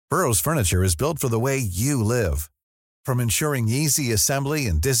Burrow's furniture is built for the way you live. From ensuring easy assembly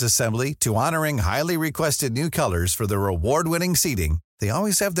and disassembly to honoring highly requested new colors for their award-winning seating, they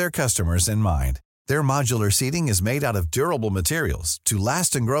always have their customers in mind. Their modular seating is made out of durable materials to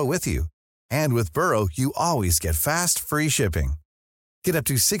last and grow with you. And with Burrow, you always get fast, free shipping. Get up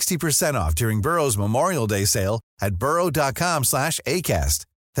to 60% off during Burrow's Memorial Day sale at burrow.com/ACAST.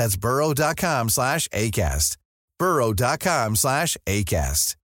 That's burrow.com/ACAST.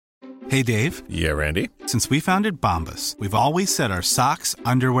 burrow.com/ACAST. Hey, Dave. Yeah, Randy. Since we founded Bombas, we've always said our socks,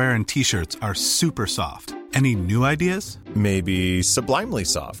 underwear, and T-shirts are super soft. Any new ideas? Maybe sublimely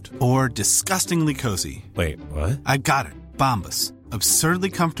soft. Or disgustingly cozy. Wait, what? I got it. Bombas.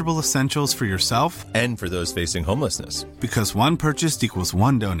 Absurdly comfortable essentials for yourself and for those facing homelessness. Because one purchased equals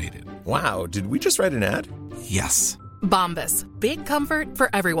one donated. Wow, did we just write an ad? Yes. Bombas. Big comfort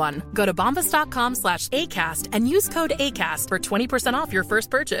for everyone. Go to bombas.com/ACAST and use code ACAST for 20% off your first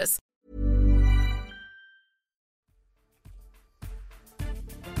purchase.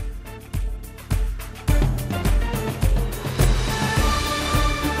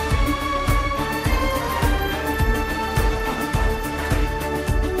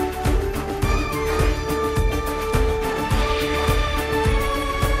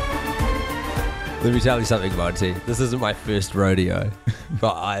 Let me tell you something, Monty. This isn't my first rodeo,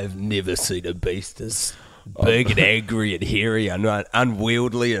 but I've never seen a beast as big and angry and hairy and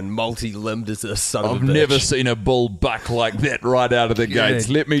unwieldy and multi-limbed as a son of a bitch. I've never seen a bull buck like that right out of the gates.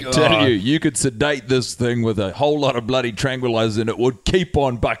 Let me tell you, you could sedate this thing with a whole lot of bloody tranquilizers and it would keep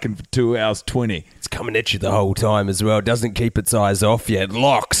on bucking for 2 hours 20. It's coming at you the whole time as well. It doesn't keep its eyes off you. It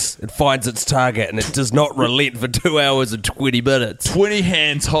locks. It finds its target and it does not relent for 2 hours and 20 minutes. 20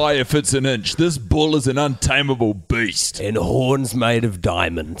 hands high if it's an inch. This bull is an untamable beast. And horns made of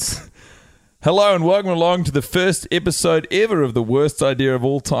diamonds. Hello and welcome along to the first episode ever of The Worst Idea of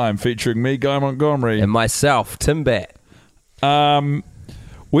All Time, featuring me, Guy Montgomery. And myself, Tim Batt.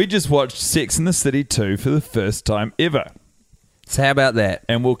 We just watched Sex and the City 2 for the first time ever. So how about that?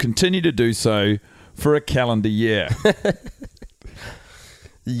 And we'll continue to do so for a calendar year.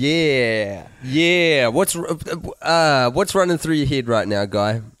 Yeah. What's running through your head right now,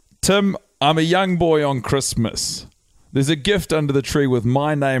 Guy? Tim, I'm a young boy on Christmas. There's a gift under the tree with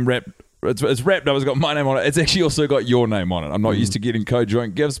my name wrapped. It's wrapped up. It's got my name on it. It's actually also got your name on it. I'm not used to getting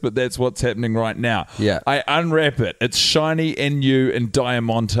co-joint gifts, but that's what's happening right now. Yeah. I unwrap it. It's shiny and new and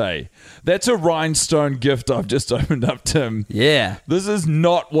diamante. That's a rhinestone gift I've just opened up, Tim. Yeah. This is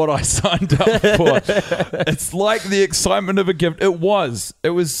not what I signed up for. It's like the excitement of a gift. It was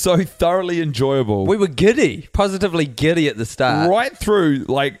so thoroughly enjoyable. We were giddy, positively giddy at the start. Right through,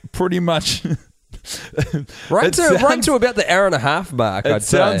 like, pretty much... right to about the hour and a half mark, I'd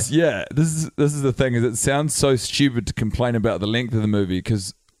say. Yeah, this is the thing, is it sounds so stupid to complain about the length of the movie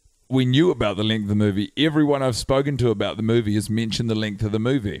because we knew about the length of the movie. Everyone I've spoken to about the movie has mentioned the length of the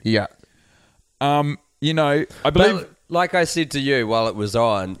movie. Yeah. I believe... But like I said to you while it was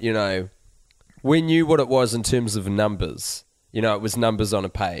on, we knew what it was in terms of numbers. It was numbers on a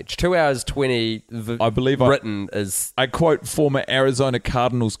page. 2 hours 20. I believe written is. I quote former Arizona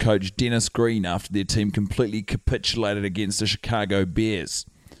Cardinals coach Dennis Green after their team completely capitulated against the Chicago Bears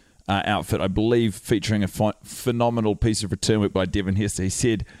outfit. I believe featuring a phenomenal piece of return work by Devin Hester. He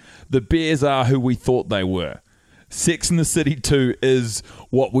said, "The Bears are who we thought they were. Sex and the City 2 is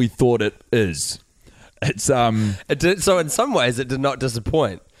what we thought it is." It's It did, so in some ways, it did not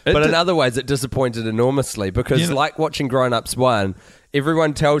disappoint. But in other ways, it disappointed enormously because, like watching Grown Ups 1,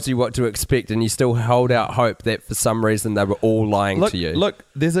 everyone tells you what to expect and you still hold out hope that for some reason they were all lying to you. Look,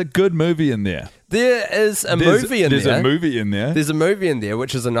 there's a good movie in there. There's a movie in there. There's a movie in there. There's a movie in there,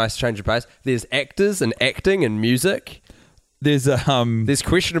 which is a nice change of pace. There's actors and acting and music. There's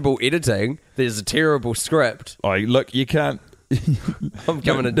questionable editing. There's a terrible script. Oh, look, you can't... I'm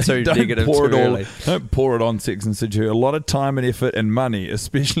coming in too negative too early. Don't pour it on Sex and the City. A lot of time and effort and money,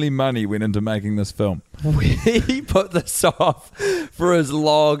 especially money, went into making this film. We put this off for as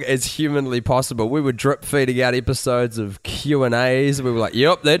long as humanly possible. We were drip feeding out episodes of Q&As. We were like,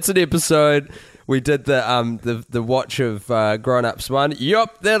 "Yep, that's an episode." We did the watch of Grown Ups 1.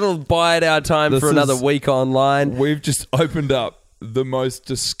 Yep, that'll bide our time for another week online. We've just opened up the most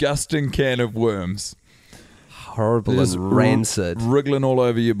disgusting can of worms. Horrible and rancid. Wriggling all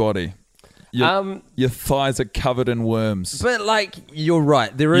over your body. Your thighs are covered in worms. But, you're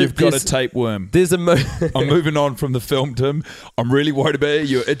right. You've got a tapeworm. There's a... I'm moving on from the film, Tim. I'm really worried about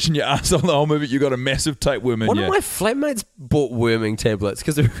you. You're itching your ass on the whole movie. You've got a massive tapeworm in you. One of my flatmates bought worming tablets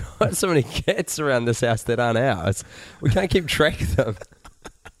because we've got so many cats around this house that aren't ours. We can't keep track of them.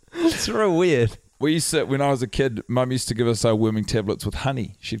 It's real weird. We used to, when I was a kid, Mum used to give us our worming tablets with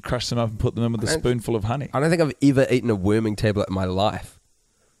honey. She'd crush them up and put them in with a spoonful of honey. I don't think I've ever eaten a worming tablet in my life.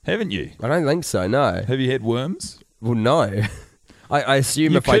 Haven't you? I don't think so, no. Have you had worms? Well, no. I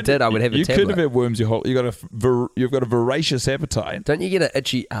assume if I did, I would have a tablet. You could have had worms your whole... You've got a voracious appetite. Don't you get an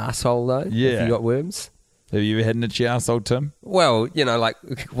itchy asshole though? Yeah. If you got worms? Have you ever had an itchy arsehole, Tim? Well, like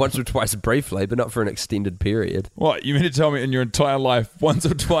once or twice briefly, but not for an extended period. What? You mean to tell me in your entire life, once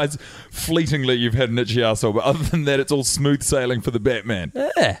or twice, fleetingly, you've had an itchy arsehole, but other than that, it's all smooth sailing for the Batman?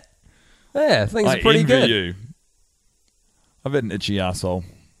 Yeah. Yeah, things are pretty good. You. I've had an itchy arsehole.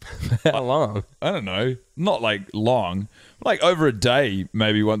 How long? I don't know. Not like long. Like over a day,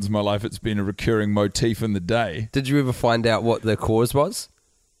 maybe once in my life, it's been a recurring motif in the day. Did you ever find out what the cause was?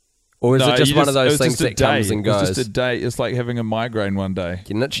 Or is it just one of those things that comes and goes? It's just a day. It's like having a migraine one day.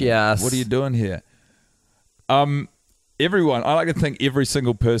 You itchy ass. What are you doing here? Everyone, I like to think every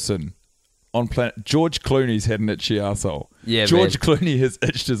single person on planet... George Clooney's had an itchy arsehole. Yeah, George Clooney has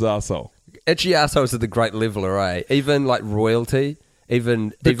itched his arsehole. Itchy assholes are the great leveler, eh? Even like royalty,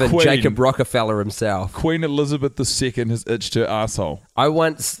 even Queen. Jacob Rockefeller himself. Queen Elizabeth II has itched her arsehole. I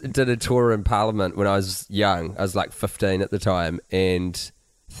once did a tour in Parliament when I was young. I was like 15 at the time, and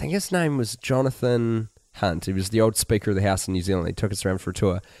I think his name was Jonathan Hunt. He was the old Speaker of the House in New Zealand. He took us around for a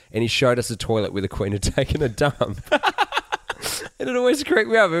tour, and he showed us a toilet where the Queen had taken a dump. And it always cracked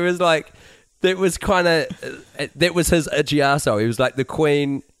me up. It was like, that was his itchy arsehole. He was like, the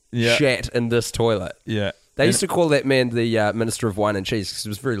Queen shat in this toilet. Yeah. They used to call that man the Minister of Wine and Cheese because he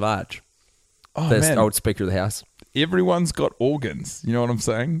was very large. Oh, this man. old Speaker of the House. Everyone's got organs. You know what I'm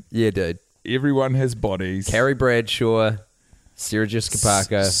saying? Yeah, dude. Everyone has bodies. Carrie Bradshaw, Sarah Jessica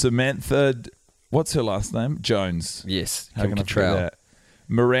Parker. Samantha, what's her last name? Jones. Yes, How Kim can I forget Cattrall. that?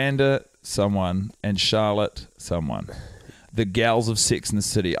 Miranda, someone, and Charlotte, someone. The gals of Sex and the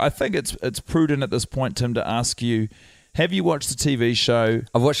City. I think it's prudent at this point, Tim, to ask you, have you watched the TV show?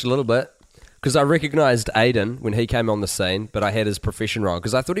 I've watched a little bit because I recognised Aidan when he came on the scene, but I had his profession wrong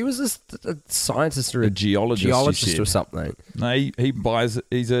because I thought he was a scientist or A geologist, or something. No, he buys.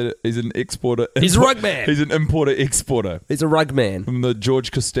 He's an exporter. He's a rug man. He's an importer exporter He's a rug man. from the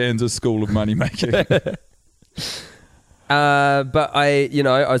George Costanza School of Money Making. But I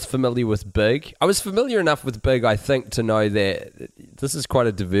was familiar with Big. I was familiar enough with Big, I think, to know that this is quite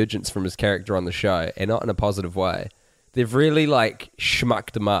a divergence from his character on the show, and not in a positive way. They've really,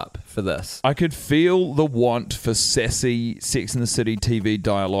 schmucked him up for this. I could feel the want for sassy Sex and the City TV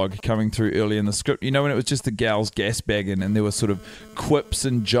dialogue coming through early in the script. You know, when it was just the gals gasbagging and there were sort of quips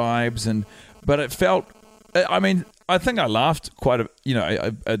and jibes, but it felt... I mean, I think I laughed quite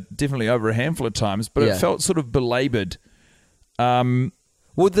definitely over a handful of times, but it felt sort of belabored.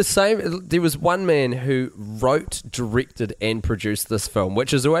 Well, there was one man who wrote, directed, and produced this film,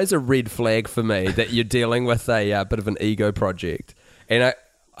 which is always a red flag for me that you're dealing with a bit of an ego project. And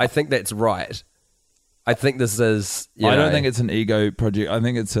I think that's right. I think this is... I don't think it's an ego project. I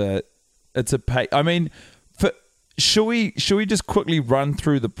think it's a pay... I mean, should we just quickly run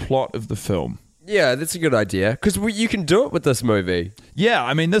through the plot of the film? Yeah, that's a good idea. Because you can do it with this movie. Yeah,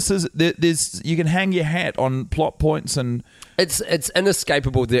 I mean, there's you can hang your hat on plot points and... It's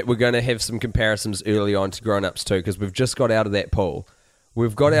inescapable that we're going to have some comparisons early on to Grown Ups too, because we've just got out of that pool.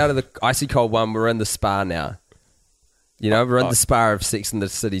 We've got out of the icy cold one. We're in the spa now. We're in the spa of Sex and the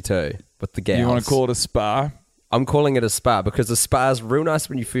City too, with the gals. You want to call it a spa? I'm calling it a spa because a spa is real nice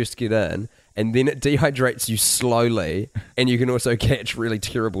when you first get in, and then it dehydrates you slowly, and you can also catch really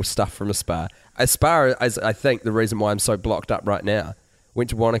terrible stuff from a spa. A spa is, I think, the reason why I'm so blocked up right now. Went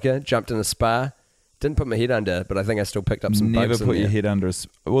to Wanaka, jumped in a spa, didn't put my head under, but I think I still picked up some bugs. Never put your head under a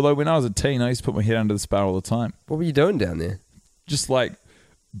spa. Although when I was a teen, I used to put my head under the spa all the time. What were you doing down there? Just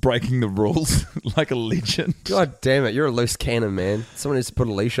breaking the rules like a legend. God damn it, you're a loose cannon, man. Someone needs to put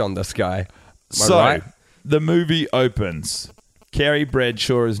a leash on this guy. So, right? The movie opens. Carrie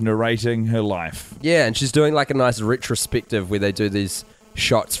Bradshaw is narrating her life. Yeah, and she's doing a nice retrospective where they do these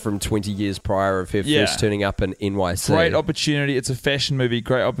shots from 20 years prior of her first turning up in NYC. Great opportunity. It's a fashion movie.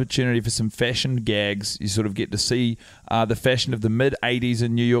 Great opportunity for some fashion gags. You sort of get to see the fashion of the mid-'80s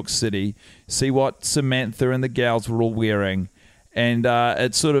in New York City, see what Samantha and the gals were all wearing, and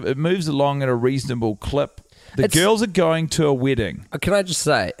it moves along at a reasonable clip. The girls are going to a wedding. Can I just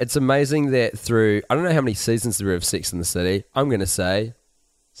say, it's amazing that through, I don't know how many seasons there were of Sex in the City, I'm going to say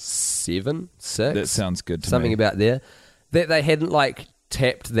 7, 6. That sounds good to something me. about there, that they hadn't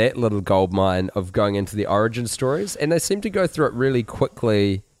tapped that little gold mine of going into the origin stories, and they seem to go through it really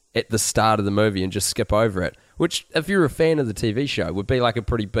quickly at the start of the movie and just skip over it, which, if you're a fan of the TV show, would be like a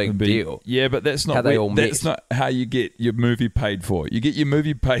pretty big deal. Yeah, but that's not how they all met. That's not how you get your movie paid for. You get your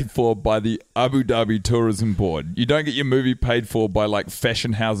movie paid for by the Abu Dhabi Tourism Board. You don't get your movie paid for by like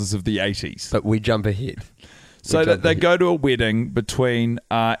fashion houses of the 80s. But we jump ahead. So they go to a wedding between,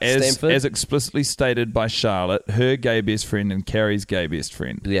 as explicitly stated by Charlotte, her gay best friend and Carrie's gay best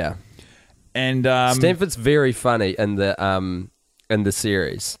friend. Yeah. And Stanford's very funny in the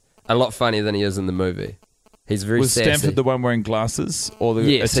series. A lot funnier than he is in the movie. He's very was sassy. Stanford the one wearing glasses, or the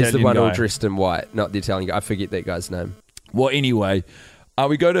yes, Italian he's the one guy? all dressed in white, not the Italian guy. I forget that guy's name. Well, anyway,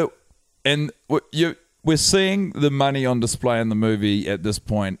 we go to, and we're seeing the money on display in the movie at this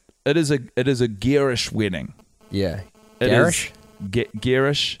point. It is a garish wedding. Yeah. Garish?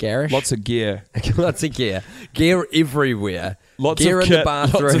 Garish? Garish. Lots of gear. Lots of gear. Gear everywhere. Lots gear of in kit. the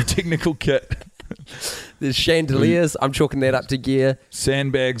bathroom. Lots of technical kit. There's chandeliers. I'm chalking that up to gear.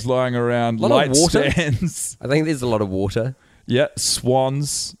 Sandbags lying around. A lot light of water. stands. I think there's a lot of water. Yeah,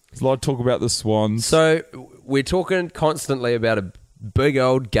 swans. There's a lot of talk about the swans. So we're talking constantly about a big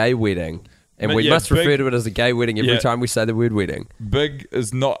old gay wedding. And we must refer to it as a gay wedding every time we say the word wedding. Big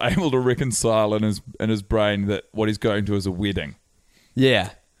is not able to reconcile in his brain that what he's going to is a wedding.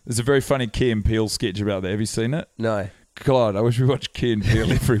 Yeah. There's a very funny Key and Peele sketch about that. Have you seen it? No. God, I wish we watched Key and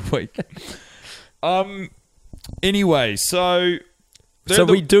Peele every week. Anyway, so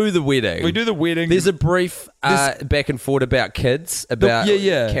we do the wedding. We do the wedding. There's a brief back and forth about kids, about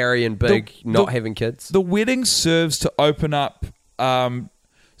Carrie and Big not having kids. The wedding serves to open up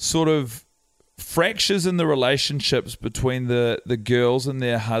sort of fractures in the relationships between the girls and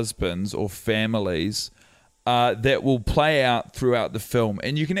their husbands or families that will play out throughout the film.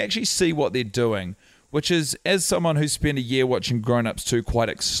 And you can actually see what they're doing, which is, as someone who spent a year watching Grown Ups 2, quite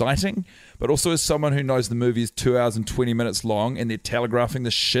exciting, but also as someone who knows the movie is 2 hours and 20 minutes long and they're telegraphing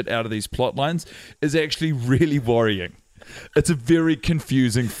the shit out of these plot lines, is actually really worrying. It's a very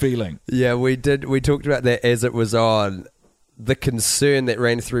confusing feeling. Yeah, we talked about that as it was on. The concern that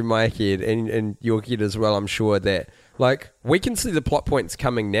ran through my head and your head as well, I'm sure, that like we can see the plot points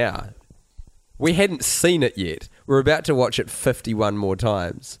coming now. We hadn't seen it yet. We're about to watch it 51 more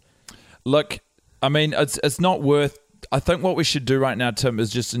times. Look, I mean, it's not worth. I think what we should do right now, Tim, is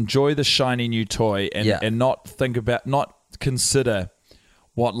just enjoy the shiny new toy and not consider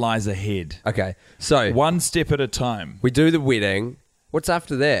what lies ahead. Okay, so one step at a time. We do the wedding. What's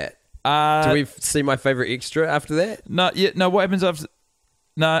after that? Do we see my favourite extra after that? No, yeah, no. What happens after?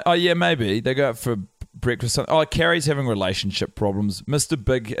 No, oh yeah, maybe they go out for breakfast. Oh, Carrie's having relationship problems. Mr.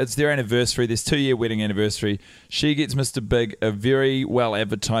 Big, it's their anniversary. There's 2-year wedding anniversary. She gets Mr. Big a very well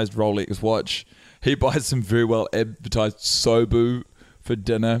advertised Rolex watch. He buys some very well advertised Sobu for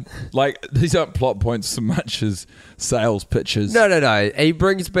dinner. Like, these aren't plot points so much as sales pitches. No. He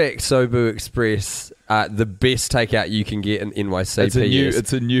brings back Sobu Express, the best takeout you can get in NYC.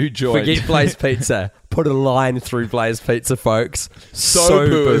 It's a new joint. Forget Blaze Pizza. Put a line through Blaze Pizza, folks.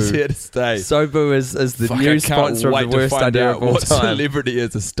 Sobu is here to stay. Sobu is the new sponsor of the worst idea of all what time. Celebrity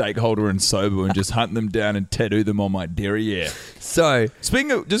is a stakeholder in Sobu and just hunt them down and tattoo them on my derriere. So, speaking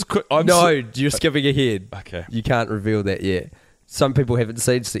of, just quick, you're skipping ahead. Okay. You can't reveal that yet. Some people haven't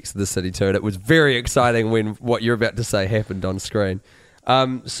seen Sex and the City 2, and it was very exciting when what you're about to say happened on screen.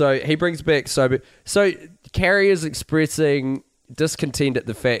 So he brings back Sobu. So Carrie is expressing discontent at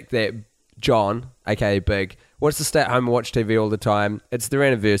the fact that John, aka Big, wants to stay at home and watch TV all the time. It's their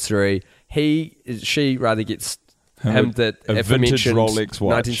anniversary. She rather gets him the aforementioned Rolex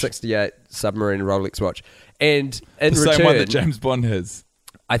watch, 1968 submarine Rolex watch, and in the return, same one that James Bond has.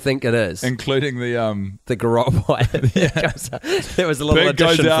 I think it is, including the garrote wire. That was a little Big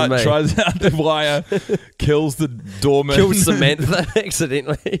addition goes out, for me. tries out the wire, kills the doorman, kills Samantha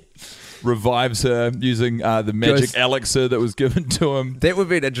accidentally, revives her using the magic elixir that was given to him. That would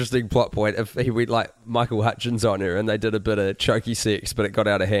be an interesting plot point if he went like Michael Hutchins on her and they did a bit of chokey sex, but it got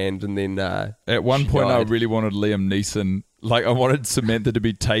out of hand, and then at one point died. I really wanted Liam Neeson. Like, I wanted Samantha to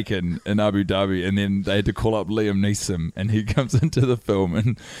be taken in Abu Dhabi, and then they had to call up Liam Neeson, and he comes into the film.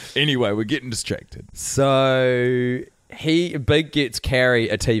 And anyway, we're getting distracted. So Big gets Carrie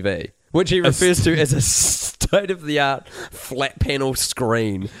a TV, which he refers to as a state-of-the-art flat panel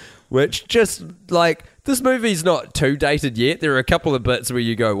screen, which just, like, this movie's not too dated yet. There are a couple of bits where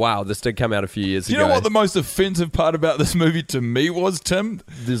you go, wow, this did come out a few years ago. You know what the most offensive part about this movie to me was, Tim?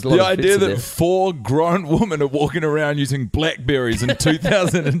 There's a lot the of idea that there. 4 grown women are walking around using Blackberries in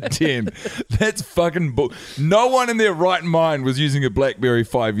 2010. That's fucking no one in their right mind was using a Blackberry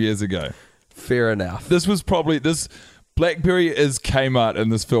 5 years ago. Fair enough. This Blackberry is Kmart in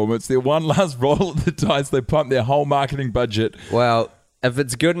this film. It's their one last roll of the dice. They pump their whole marketing budget. Well, If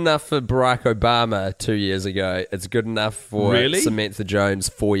it's good enough for Barack Obama 2 years ago, it's good enough for Samantha Jones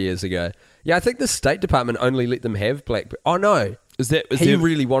 4 years ago. Yeah, I think the State Department only let them have BlackBerry. Oh, no. He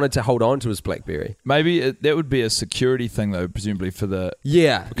really wanted to hold on to his BlackBerry. Maybe that would be a security thing, though, presumably for the...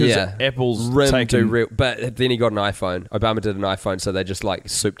 Yeah, because Apple's taken... But then he got an iPhone. Obama did an iPhone, so they just like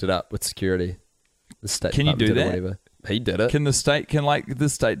souped it up with security. The State Can you Department do did it, that? whatever. He did it. Can the State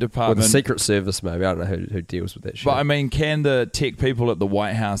Department... Or the Secret Service, maybe. I don't know who deals with that shit. But I mean, can the tech people at the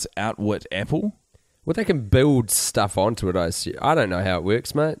White House outwit Apple? Well, they can build stuff onto it, I assume. I don't know how it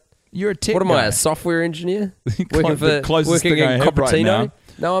works, mate. You're a tech What am guy. I, a software engineer? Working in Cupertino?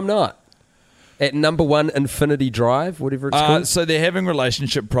 No, I'm not. At number 1 Infinity Drive, whatever it's called. So they're having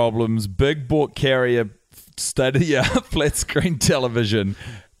relationship problems. Big bought carrier, state-of-the-art flat screen television.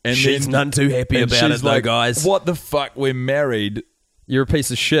 And she's none too happy about it, though, guys. What the fuck? We're married. You're a piece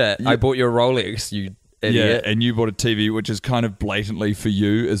of shit. I bought you a Rolex, you idiot. Yeah, and you bought a TV, which is kind of blatantly for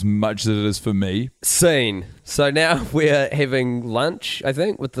you as much as it is for me. Scene. So now we're having lunch, I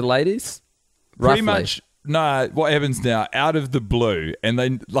think, with the ladies. Pretty much. No, what happens now? Out of the blue, and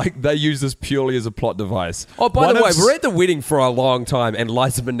they use this purely as a plot device. Oh, by the way, we're at the wedding for a long time, and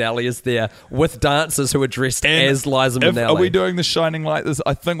Liza Minnelli is there with dancers who are dressed as Liza Minnelli. Are we doing the Shining Light?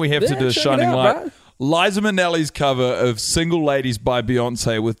 I think we have to do a Shining Light. Bro. Liza Minnelli's cover of Single Ladies by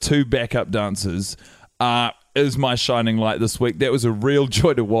Beyonce with 2 backup dancers is my shining light this week. That was a real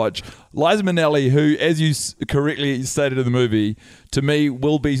joy to watch. Liza Minnelli, who, as you correctly stated in the movie, to me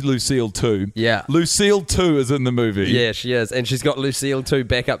will be Lucille 2. Yeah. Lucille 2 is in the movie. Yeah, she is. And she's got Lucille 2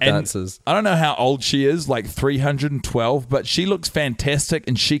 backup dancers. I don't know how old she is, like 312, but she looks fantastic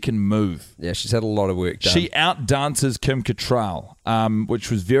and she can move. Yeah, she's had a lot of work done. She outdances Kim Cattrall,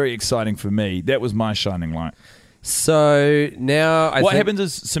 which was very exciting for me. That was my shining light. So now what happens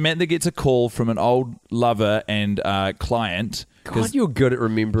is Samantha gets a call from an old lover and client. God, you're good at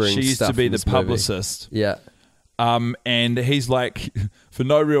remembering. She used stuff to be in the this movie. publicist. Yeah. And he's like, for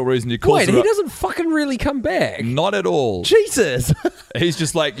no real reason, he calls Wait, her he up. doesn't fucking really come back. Not at all. Jesus. He's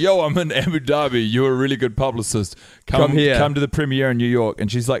just like, yo, I'm in Abu Dhabi. You're a really good publicist. Come here. Come to the premiere in New York.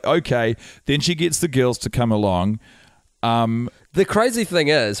 And she's like, okay. Then she gets the girls to come along. The crazy thing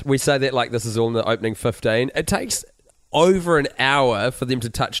is, we say that like this is all in the opening 15. It takes over an hour for them to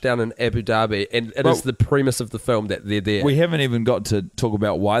touch down in Abu Dhabi, and it is the premise of the film that they're there. We haven't even got to talk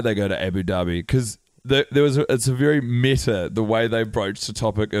about why they go to Abu Dhabi, because it's a very meta, the way they approach the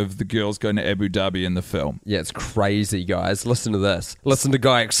topic of the girls going to Abu Dhabi in the film. Yeah, it's crazy, guys. Listen to this. Listen to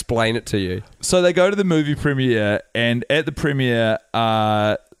Guy explain it to you. So they go to the movie premiere, and at the premiere,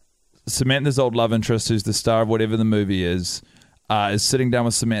 Samantha's old love interest, who's the star of whatever the movie is sitting down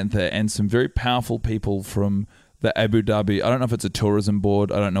with Samantha and some very powerful people from the Abu Dhabi. I don't know if it's a tourism board.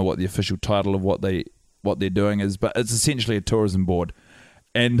 I don't know what the official title of what they're doing is, but it's essentially a tourism board.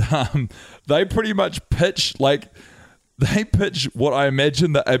 And they pretty much pitch what I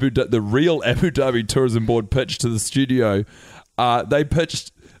imagine the real Abu Dhabi tourism board pitched to the studio. They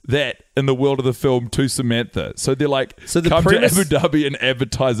pitched that in the world of the film to Samantha. So they're like, come to Abu Dhabi and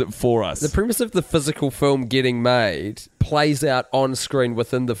advertise it for us. The premise of the physical film getting made plays out on screen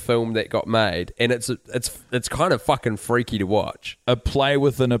within the film that got made, and it's kind of fucking freaky to watch. A play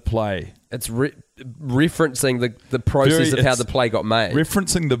within a play. It's referencing the process of how the play got made.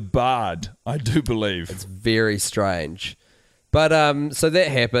 Referencing the Bard, I do believe. It's very strange. But so that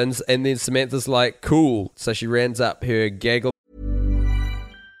happens, and then Samantha's like, cool. So she rounds up her gaggle.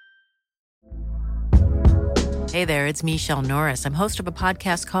 Hey there, it's Michelle Norris. I'm host of a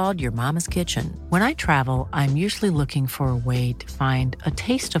podcast called Your Mama's Kitchen. When I travel, I'm usually looking for a way to find a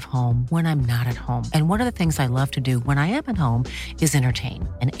taste of home when I'm not at home. And one of the things I love to do when I am at home is entertain.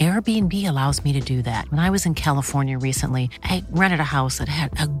 And Airbnb allows me to do that. When I was in California recently, I rented a house that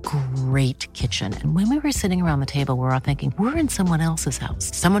had a great kitchen. And when we were sitting around the table, we were all thinking, we're in someone else's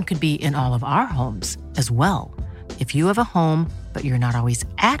house. Someone could be in all of our homes as well. If you have a home, but you're not always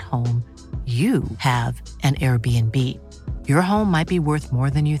at home, you have an Airbnb. Your home might be worth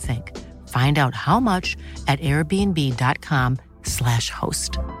more than you think. Find out how much at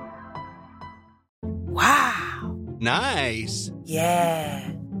airbnb.com/host. Wow. Nice.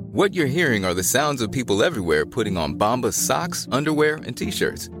 Yeah. What you're hearing are the sounds of people everywhere putting on Bombas socks, underwear, and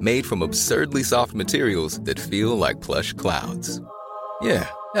T-shirts made from absurdly soft materials that feel like plush clouds. Yeah,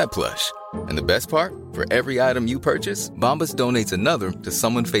 that plush. And the best part? For every item you purchase, Bombas donates another to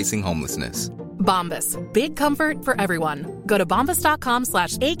someone facing homelessness. Bombas. Big comfort for everyone. Go to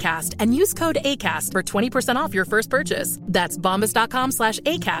bombas.com/ACAST and use code ACAST for 20% off your first purchase. That's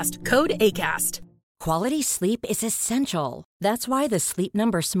bombas.com/ACAST. Code ACAST. Quality sleep is essential. That's why the Sleep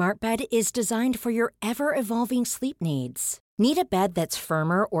Number Smart Bed is designed for your ever-evolving sleep needs. Need a bed that's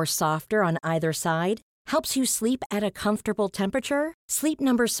firmer or softer on either side? Helps you sleep at a comfortable temperature? Sleep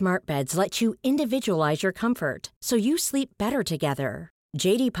Number Smart Beds let you individualize your comfort so you sleep better together.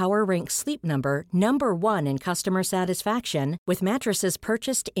 JD Power ranks Sleep Number number 1 in customer satisfaction with mattresses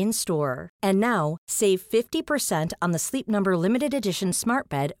purchased in-store. And now, save 50% on the Sleep Number Limited Edition Smart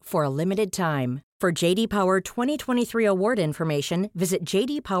Bed for a limited time. For JD Power 2023 award information, visit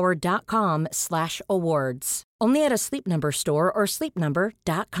jdpower.com/awards. Only at a Sleep Number store or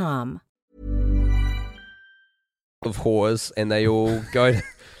sleepnumber.com. Of whores, and they all go...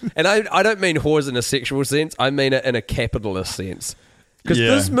 and I don't mean whores in a sexual sense. I mean it in a capitalist sense. Because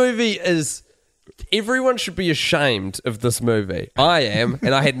this movie is... Everyone should be ashamed of this movie. I am,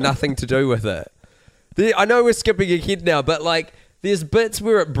 and I had nothing to do with it. I know we're skipping ahead now, but like, there's bits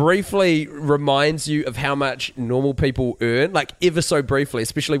where it briefly reminds you of how much normal people earn, like ever so briefly,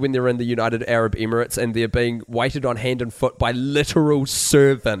 especially when they're in the United Arab Emirates and they're being waited on hand and foot by literal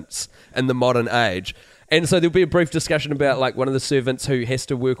servants in the modern age. And so there'll be a brief discussion about like one of the servants who has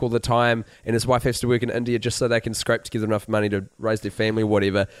to work all the time and his wife has to work in India just so they can scrape together enough money to raise their family or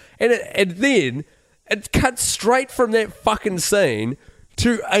whatever. And then it cuts straight from that fucking scene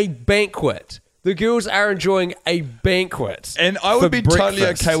to a banquet. The girls are enjoying a banquet. And I would be breakfast. totally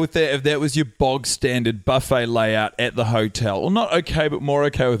okay with that if that was your bog standard buffet layout at the hotel. Well, not okay, but more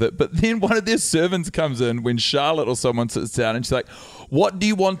okay with it. But then one of their servants comes in when Charlotte or someone sits down and she's like, what do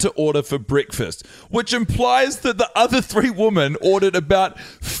you want to order for breakfast? Which implies that the other 3 women ordered about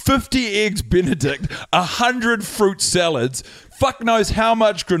 50 eggs Benedict, 100 fruit salads, fuck knows how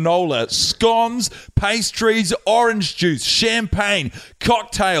much granola, scones, pastries, orange juice, champagne,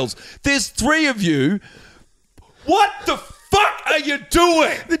 cocktails. There's 3 of you. What the fuck are you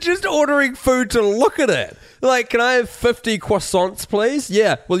doing? They're just ordering food to look at it. Like, can I have 50 croissants, please?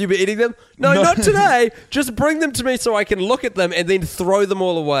 Yeah. Will you be eating them? No, not today. Just bring them to me so I can look at them and then throw them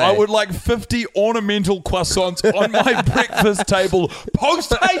all away. I would like 50 ornamental croissants on my breakfast table.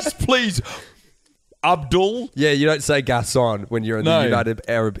 Post haste, please. Abdul. Yeah, you don't say garçon when you're in the United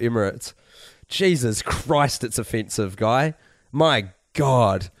Arab Emirates. Jesus Christ, it's offensive, guy. My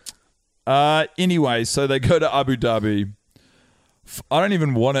God. Anyway, so they go to Abu Dhabi. I don't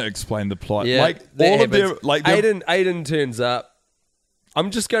even want to explain the plot. Yeah, like all of their like Aiden turns up.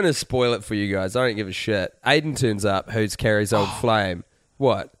 I'm just going to spoil it for you guys. I don't give a shit. Aiden turns up, who's Carrie's old flame.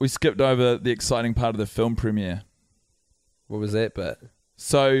 What? We skipped over the exciting part of the film premiere. What was that bit?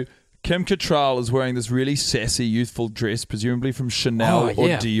 So Kim Cattrall is wearing this really sassy, youthful dress, presumably from Chanel or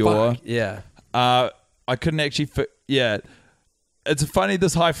Dior. Fuck, yeah. I couldn't actually... It's funny,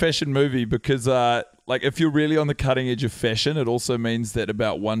 this high fashion movie, because like if you're really on the cutting edge of fashion, it also means that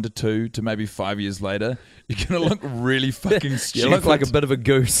about 1 to 2 to maybe 5 years later, you're going to look really fucking stupid. You look like a bit of a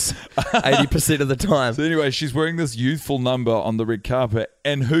goose 80% of the time. So anyway, she's wearing this youthful number on the red carpet,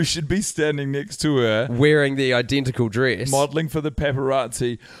 and who should be standing next to her? Wearing the identical dress. Modeling for the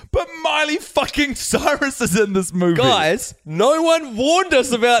paparazzi. But Miley fucking Cyrus is in this movie. Guys, no one warned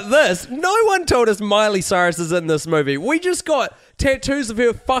us about this. No one told us Miley Cyrus is in this movie. We just got tattoos of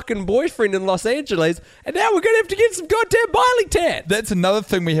her fucking boyfriend in Los Angeles, and now we're going to have to get some goddamn Miley tats. That's another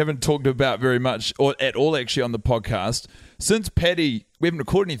thing we haven't talked about very much, or at all actually, on the podcast. Since Paddy, we haven't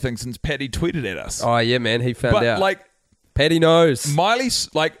recorded anything since Paddy tweeted at us. Oh yeah, man, he found out. But like, Paddy knows. Miley's,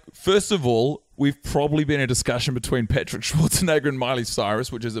 like, first of all, we've probably been in a discussion between Patrick Schwarzenegger and Miley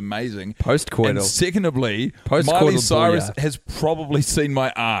Cyrus, which is amazing. Post-coital. And secondly, Miley Cyrus has probably seen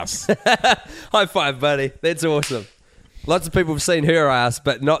my ass. High five, buddy. That's awesome. Lots of people have seen her ass,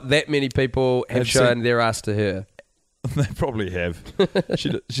 but not that many people have shown their ass to her. They probably have.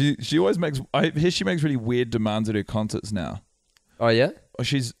 She always makes... I hear she makes really weird demands at her concerts now. Oh, yeah?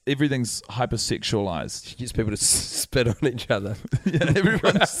 Everything's hypersexualized. She gets people to spit on each other. Yeah,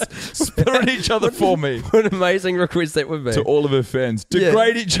 everyone's spit on each other for me. What an amazing request that would be. To all of her fans.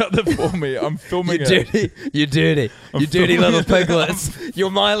 Degrade each other for me. I'm filming it. You dirty little piglets.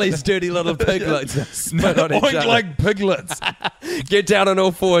 You're Miley's dirty little piglets. Spit on each other. Like piglets. Get down on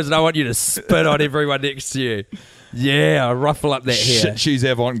all fours and I want you to spit on everyone next to you. Yeah, ruffle up that hair. Shit, she's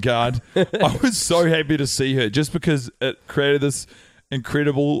avant-garde. I was so happy to see her just because it created this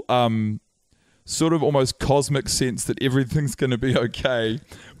incredible sort of almost cosmic sense that everything's going to be okay.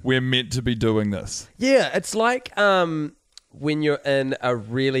 We're meant to be doing this. Yeah, it's like when you're in a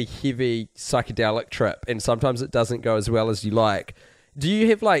really heavy psychedelic trip and sometimes it doesn't go as well as you like. Do you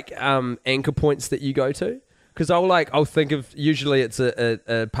have like anchor points that you go to? Because I'll think of, usually it's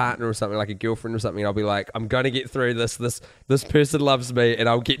a partner or something, like a girlfriend or something, and I'll be like, I'm going to get through this person loves me, and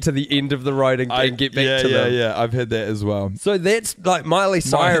I'll get to the end of the road and get back to them. Yeah, I've had that as well. So that's like Miley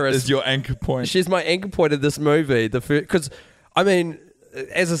Cyrus. Is your anchor point. She's my anchor point of this movie. Because I mean,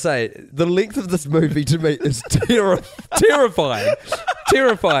 as I say, the length of this movie to me is terrifying.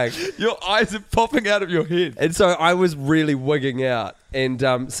 Terrifying. Your eyes are popping out of your head. And so I was really wigging out.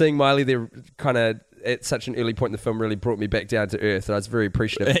 And seeing Miley there kind of at such an early point in the film really brought me back down to earth. And I was very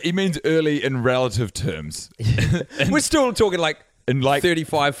appreciative. He means early in relative terms. We're still talking like in like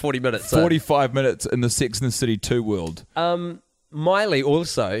 35, 40 minutes. 45 minutes in the Sex and the City 2 world. Miley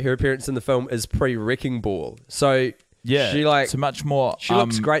also, her appearance in the film is pre-Wrecking Ball. So yeah, it's a much more she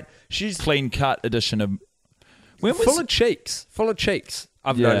looks great. She's clean-cut edition of... Full of cheeks.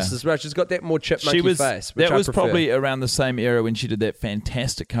 I've noticed as well. She's got that more chipmunky face, which that I was prefer. probably around the same era when she did that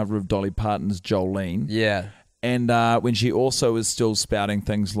fantastic cover of Dolly Parton's Jolene. Yeah. And when she also was still spouting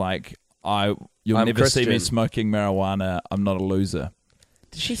things like, You'll never Christian. see me smoking marijuana, I'm not a loser.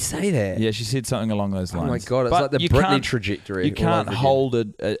 Did she say that? Yeah, she said something along those lines. Oh my God, it's But like the you Britney can't- trajectory. You all can't over again. hold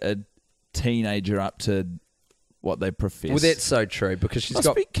a teenager up to what they profess. Well, that's so true because she's Must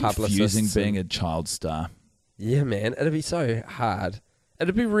got be confusing publicists being and- a child star. Yeah, man, it'd be so hard.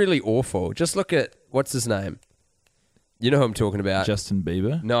 It'd be really awful. Just look at what's his name. You know who I'm talking about? Justin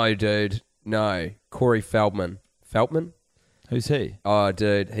Bieber? No, dude. No, Corey Feldman. Feldman? Who's he? Oh,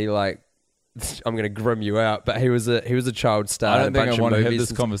 dude, he like. I'm gonna grim you out, but he was a child star. I don't in a think bunch I want of to have movies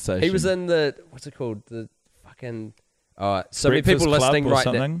this conversation. He was in the what's it called? The fucking. So many Breakfast people Club listening or right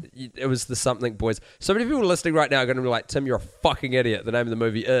something? now. It was the Something Boys. So many people listening right now are going to be like, Tim, you're a fucking idiot. The name of the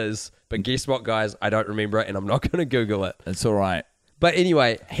movie is. But guess what, guys? I don't remember it, and I'm not going to Google it. It's all right. But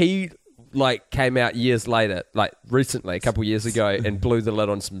anyway, he like came out years later, like recently, a couple years ago, and blew the lid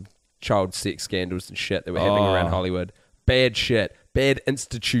on some child sex scandals and shit that were happening around Hollywood. Bad shit. Bad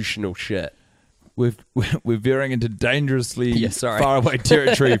institutional shit. We're veering into dangerously sorry. faraway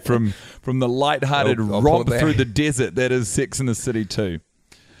territory from the light-hearted I'll pull romp it back. through the desert that is Sex and the City 2.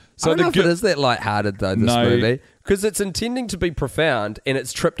 I don't know if it is that lighthearted though, this No. movie. Because it's intending to be profound and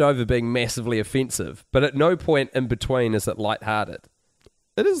it's tripped over being massively offensive. But at no point in between is it lighthearted.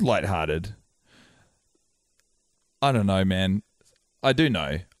 It is lighthearted. I don't know, man. I do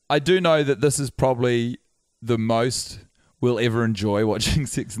know that this is probably the most we'll ever enjoy watching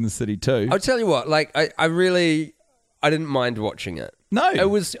Sex and the City 2. I'll tell you what, like I didn't mind watching it. No. It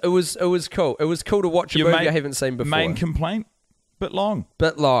was cool. It was cool to watch a Your movie I haven't seen before. Main complaint? Bit long.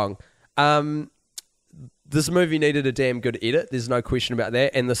 This movie needed a damn good edit. There's no question about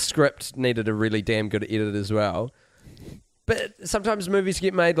that. And the script needed a really damn good edit as well. But sometimes movies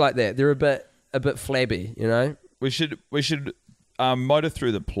get made like that. They're a bit flabby, you know? We should motor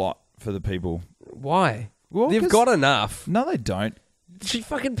through the plot for the people. Why? Well, They've 'cause- got enough. No, they don't. She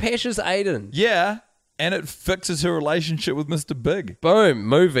fucking pashes Aiden. Yeah, and it fixes her relationship with Mr. Big. Boom.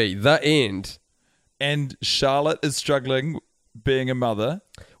 Movie. The end. And Charlotte is struggling being a mother.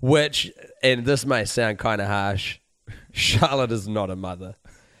 Which, and this may sound kind of harsh, Charlotte is not a mother.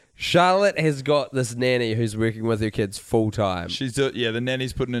 Charlotte has got this nanny who's working with her kids full time. The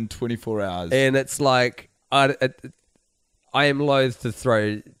nanny's putting in 24 hours. And it's like, I am loath to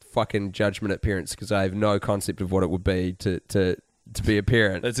throw fucking judgment at parents because I have no concept of what it would be to be a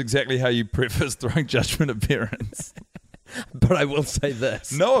parent. That's exactly how you preface throwing judgment at parents. But I will say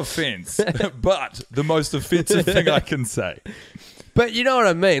this. No offense, but the most offensive thing I can say. But you know what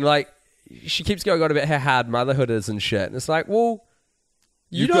I mean? Like, she keeps going on about how hard motherhood is and shit. And it's like, well,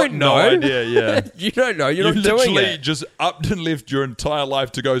 you You've don't got know. no idea, yeah. You don't know. You're You not doing literally it. just upped and left your entire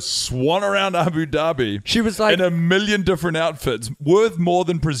life to go swan around Abu Dhabi. She was like, in a million different outfits, worth more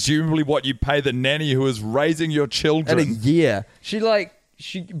than presumably what you pay the nanny who is raising your children. in a year.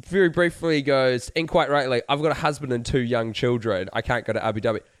 She very briefly goes, and quite rightly, I've got a husband and 2 young children. I can't go to Abu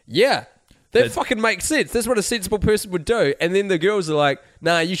Dhabi. Yeah. That fucking makes sense. That's what a sensible person would do. And then the girls are like,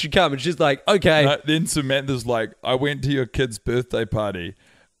 nah, you should come. And she's like, okay. Then Samantha's like, I went to your kid's birthday party.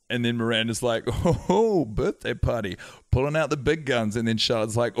 And then Miranda's like, oh, birthday party. Pulling out the big guns. And then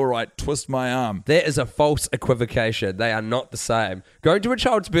Charlotte's like, all right, twist my arm. That is a false equivocation. They are not the same. Going to a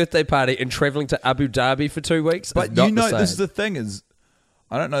child's birthday party and traveling to Abu Dhabi for 2 weeks But is not you know, the same. this is the thing is,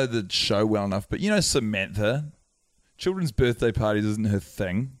 I don't know the show well enough, but you know Samantha, children's birthday parties isn't her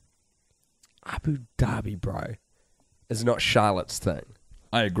thing. Abu Dhabi, bro, is not Charlotte's thing.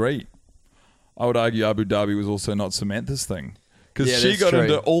 I agree. I would argue Abu Dhabi was also not Samantha's thing. Because Yeah, she that's got true.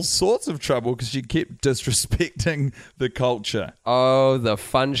 into all sorts of trouble because she kept disrespecting the culture. Oh, the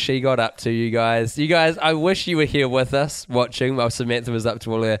fun she got up to, you guys. You guys, I wish you were here with us watching while Samantha was up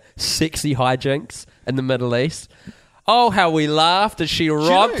to all her sexy hijinks in the Middle East. Oh, how we laughed as she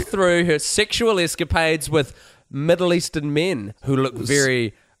romped through her sexual escapades with Middle Eastern men who look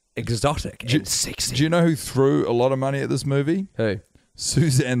very exotic and sexy. Do you know who threw a lot of money at this movie? Who?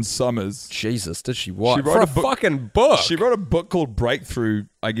 Suzanne Summers. Jesus, did she what? She wrote For a book- fucking book. She wrote a book called Breakthrough,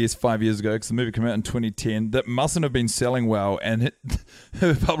 I guess 5 years ago, because the movie came out in 2010, that mustn't have been selling well, and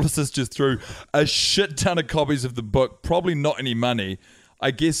her publicist just threw a shit ton of copies of the book, probably not any money. I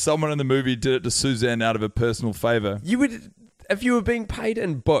guess someone in the movie did it to Suzanne out of a personal favour. You would, if you were being paid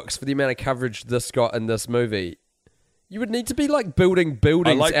in books for the amount of coverage this got in this movie, you would need to be like building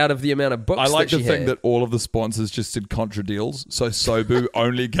buildings out of the amount of books. I like that to she think had. that all of the sponsors just did contra deals. So Sobu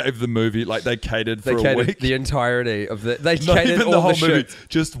only gave the movie, like they catered for a week. The entirety of the. They Not catered even all the whole the movie, shit.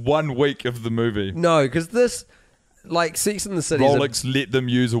 just 1 week of the movie. No, because this, like Sex and the City, Rolex let them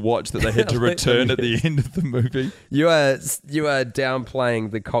use a watch that they had to return at the end of the movie. You are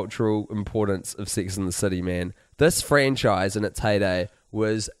downplaying the cultural importance of Sex and the City, man. This franchise in its heyday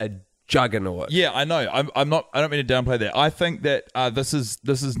was a juggernaut. Yeah, I know. I'm not. I don't mean to downplay that. I think that this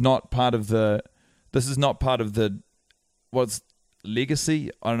is not part of the. This is not part of the. What's legacy?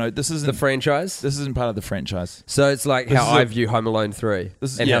 I don't know. This isn't The franchise. This isn't part of the franchise. So it's like This how is I a- view Home Alone 3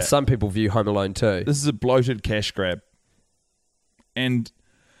 This is- and yeah. how some people view Home Alone 2. This is a bloated cash grab. And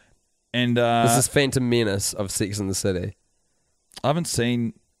This is Phantom Menace of Sex and the City. I haven't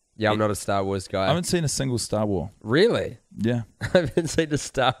seen. Yeah, I'm not a Star Wars guy. I haven't seen a single Star Wars. Really? Yeah. I haven't seen a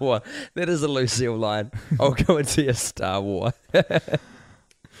Star Wars. That is a Lucille line. I'll go and see a Star Wars.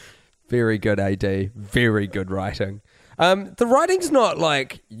 Very good AD. Very good writing. The writing's not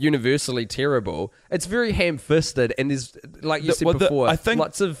like universally terrible. It's very ham-fisted, and there's, like you said before, I think,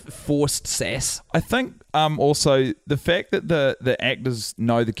 lots of forced sass. I think also the fact that the actors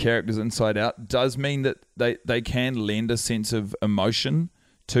know the characters inside out does mean that they can lend a sense of emotion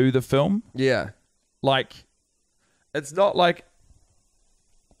to the film. Yeah. Like, it's not like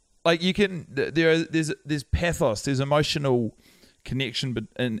you can there's pathos, there's emotional connection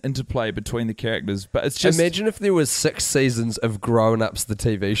and interplay between the characters, but it's just Imagine if there was 6 seasons of Grown Ups, the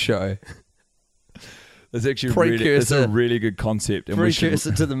TV show. it's actually it's a really good concept, and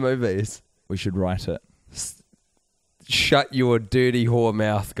Precursor to the movies. we should write it. Shut your dirty whore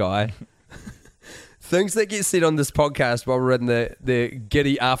mouth, guy. Things that get said on this podcast while we're in the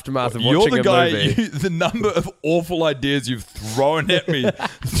giddy aftermath of You're watching the guy. a movie. The number of awful ideas you've thrown at me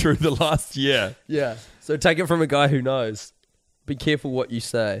through the last year. Yeah. So take it from a guy who knows. Be careful what you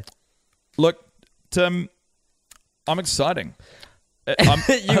say. Look, Tim, I'm exciting. You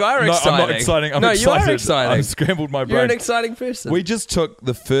are No, exciting. I'm not exciting. I'm no, excited. you are exciting. I've scrambled my brain. You're an exciting person. We just took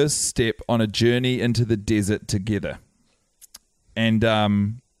the first step on a journey into the desert together. And,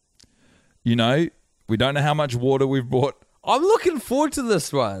 we don't know how much water we've brought. I'm looking forward to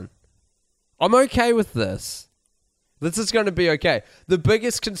this one. I'm okay with this. This is going to be okay. The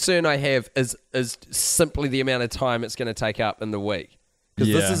biggest concern I have is simply the amount of time it's going to take up in the week.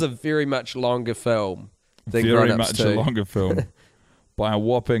 Because this is a very much longer film than Very Grown Ups much 2. a longer film. By a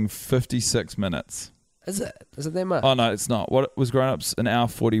whopping 56 minutes. Is it? Is it that much? Oh, no, it's not. What was Grown Ups? An hour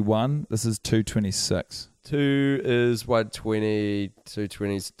 41. This is 2:26. 2 is 120,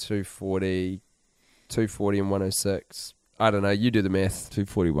 220 is 240, 240 and 106. I don't know. You do the math.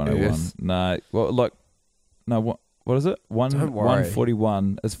 240, 101. Yes. No. Well, look. No, what is it? Don't worry.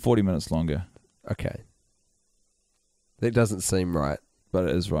 141 is 40 minutes longer. Okay. That doesn't seem right. But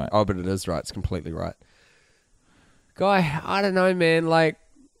it is right. Oh, but it is right. It's completely right. Guy, I don't know, man. Like,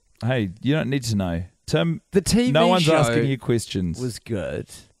 Hey, you don't need to know. Tim, the TV no one's show asking you questions. was good.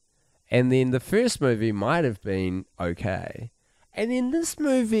 And then the first movie might have been okay. And then this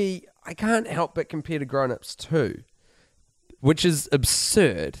movie, I can't help but compare to Grown Ups 2, which is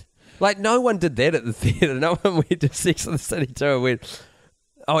absurd. Like, no one did that at the theatre. No one went to Sex and the City 2 and went,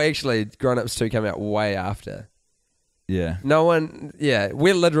 oh, actually, Grown Ups 2 came out way after. Yeah. No one, yeah,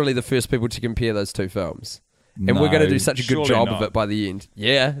 we're literally the first people to compare those two films. And we're going to do such a good surely job not. of it by the end.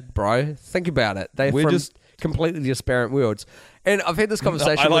 Yeah, bro. Think about it. They're We're from just- completely disparate worlds. And I've had this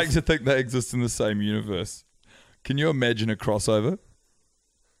conversation I like with... to think they exist in the same universe. Can you imagine a crossover?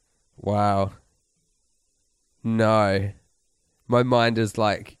 Wow. No. My mind is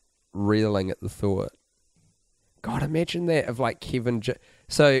like reeling at the thought. God, imagine that of like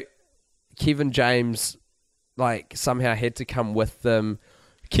so Kevin James like somehow had to come with them.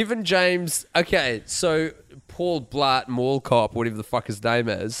 Kevin James, okay, so Paul Blart Mall Cop, whatever the fuck his name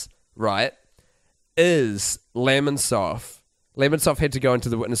is, right, is Lamonsoff. Lamonsoff had to go into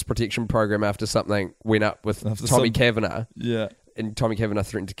the witness protection program after something went up with Tommy Kavanagh. Yeah. And Tommy Kavanagh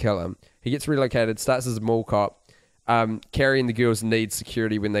threatened to kill him. He gets relocated, starts as a mall cop. Carrie and the girls need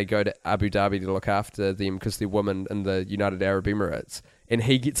security when they go to Abu Dhabi to look after them because they're women in the United Arab Emirates. And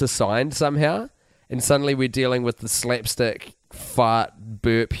he gets assigned somehow. And suddenly we're dealing with the slapstick fart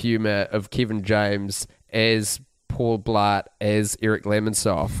burp humor of Kevin James as Paul Blart as Eric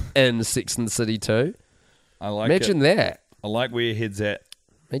Lamonsoff in Sex and the City 2. I like Imagine that. I like where your head's at.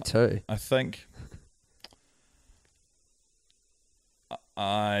 Me too. I think...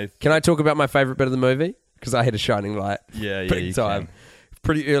 Can I talk about my favourite bit of the movie? Because I had a shining light. Yeah, big you time. can.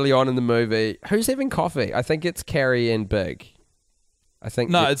 Pretty early on in the movie. Who's having coffee? I think it's Carrie and Big. I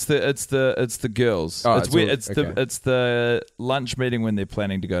think no, it's the girls. Oh, it's okay. the lunch meeting when they're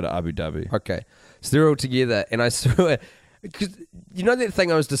planning to go to Abu Dhabi. Okay, so they're all together, and I saw it. Because you know that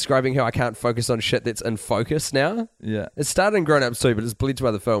thing I was describing, how I can't focus on shit that's in focus now? Yeah. It started in Grown Ups too, but it's bled to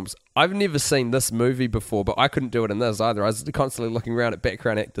other films. I've never seen this movie before, but I couldn't do it in this either. I was constantly looking around at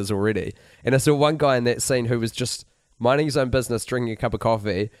background actors already. And I saw one guy in that scene who was just minding his own business, drinking a cup of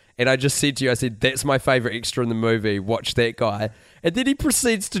coffee. And I just said to you, I said, that's my favourite extra in the movie. Watch that guy. And then he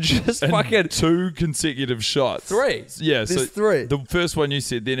proceeds to just fucking... 2 consecutive shots. 3. Yeah, There's 3. The first one you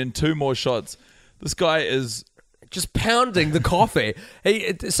said, then in 2 more shots, this guy is... just pounding the coffee.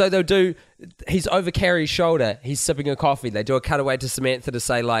 So they'll do, he's over Carrie's shoulder, he's sipping a coffee. They do a cutaway to Samantha to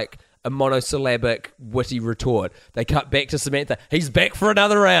say like a monosyllabic witty retort. They cut back to Samantha. He's back for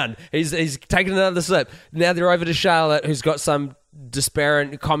another round. He's taking another sip. Now they're over to Charlotte, who's got some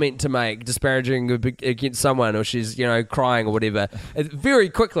disparaging comment to make, disparaging against someone, or she's, crying or whatever. And very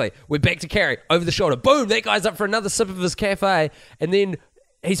quickly, we're back to Carrie, over the shoulder. Boom, that guy's up for another sip of his cafe. And then...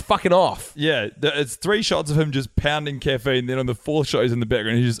 he's fucking off. Yeah, it's 3 shots of him just pounding caffeine. Then on the 4th shot, he's in the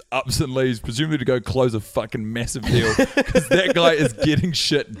background. He just ups and leaves, presumably to go close a fucking massive deal. Because that guy is getting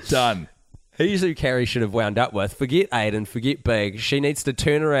shit done. He's who Carrie should have wound up with. Forget Aiden, forget Big. She needs to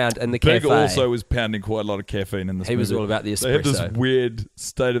turn around in the Big cafe. also was pounding quite a lot of caffeine in this movie. He was all about the espresso. They had this weird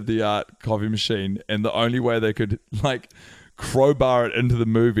state-of-the-art coffee machine, and the only way they could, crowbar it into the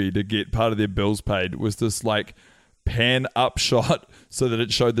movie to get part of their bills paid was this, pan up shot so that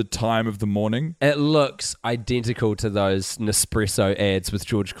it showed the time of the morning. It looks identical to those Nespresso ads with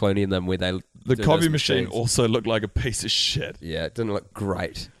George Clooney in them where they... The coffee machine also looked like a piece of shit. Yeah, it didn't look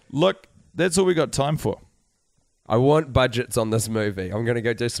great. Look, that's all we got time for. I want budgets on this movie. I'm going to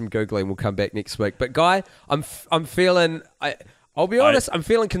go do some Googling. We'll come back next week. But, Guy, I'm feeling... I'll be honest, I'm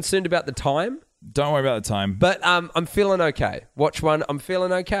feeling concerned about the time. Don't worry about the time. But I'm feeling okay. Watch one, I'm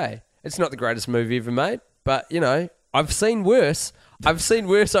feeling okay. It's not the greatest movie ever made. But, I've seen worse. I've seen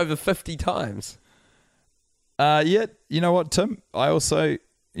worse over 50 times. Yeah, you know what, Tim? I also,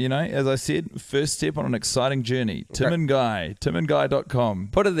 as I said, first step on an exciting journey. Tim and Guy, timandguy.com.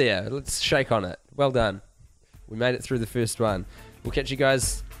 Put it there. Let's shake on it. Well done. We made it through the first one. We'll catch you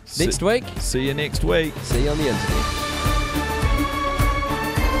guys next week. See you next week. See you on the internet.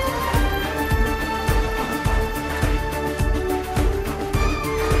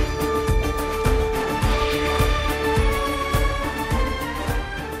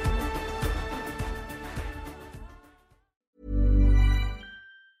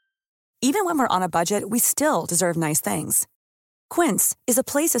 Even when we're on a budget, we still deserve nice things. Quince is a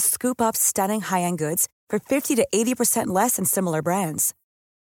place to scoop up stunning high-end goods for 50 to 80% less than similar brands.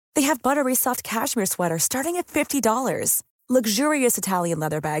 They have buttery soft cashmere sweaters starting at $50, luxurious Italian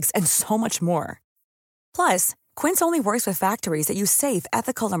leather bags, and so much more. Plus, Quince only works with factories that use safe,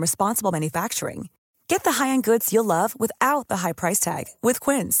 ethical, and responsible manufacturing. Get the high-end goods you'll love without the high price tag with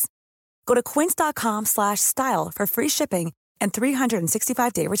Quince. Go to quince.com/style for free shipping and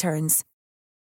 365-day returns.